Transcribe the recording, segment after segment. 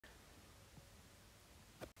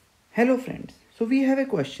Hello friends, so we have a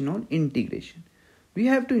question on integration. We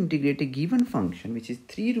have to integrate a given function which is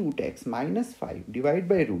 3 root x minus 5 divided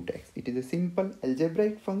by root x. It is a simple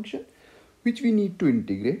algebraic function which we need to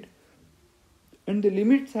integrate, and the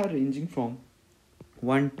limits are ranging from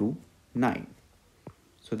 1 to 9.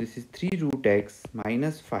 So this is 3 root x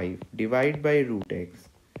minus 5 divided by root x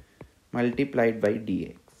multiplied by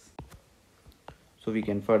dx. So we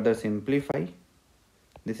can further simplify.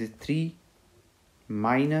 This is 3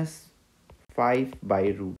 minus 5 by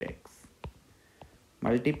root x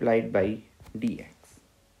multiplied by dx.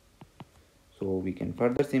 So we can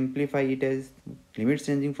further simplify it as limits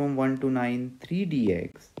ranging from 1 to 9, 3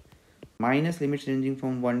 dx minus limits ranging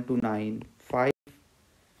from 1 to 9, 5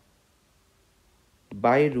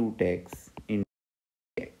 by root x into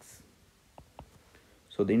dx.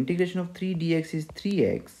 So the integration of 3 dx is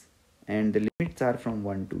 3x and the limits are from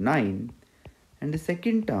 1 to 9, and the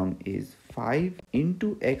second term is 5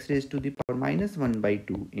 into x raised to the power minus 1 by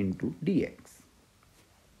 2 into dx.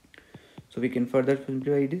 So we can further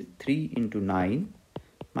simplify it as 3 into 9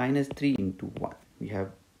 minus 3 into 1. We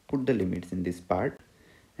have put the limits in this part,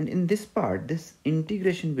 and in this part this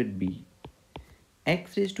integration would be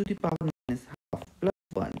x raised to the power minus half plus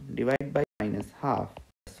 1 divided by minus half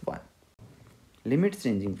plus 1. Limits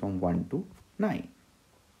ranging from 1 to 9.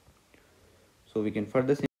 So we can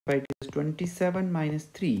further simplify it as 27 minus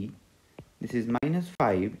 3. This is minus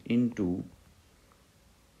 5 into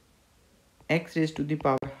x raised to the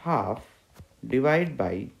power half divided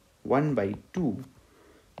by 1 by 2,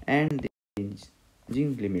 and the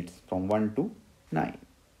ranging limits from 1 to 9.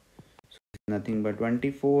 So it's nothing but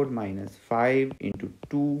 24 minus 5 into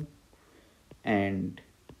 2 and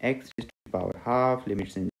x raised to the power half,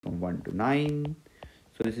 limits ranging from 1 to 9.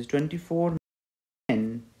 So this is 24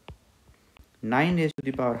 10, 9 raised to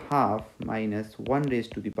the power half minus 1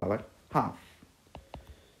 raised to the power half.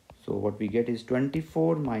 So what we get is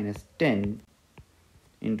 24 minus 10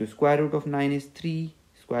 into square root of 9 is 3,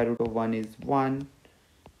 square root of 1 is 1.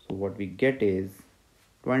 So what we get is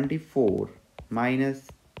 24 minus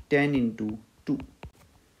 10 into 2,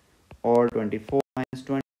 or 24 minus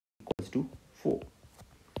 20 equals to 4.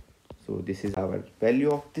 So this is our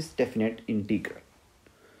value of this definite integral.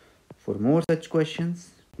 For more such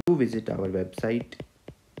questions, do visit our website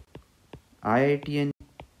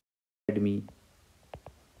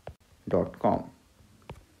iitnacademy.com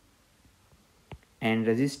and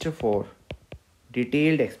register for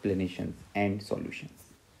detailed explanations and solutions.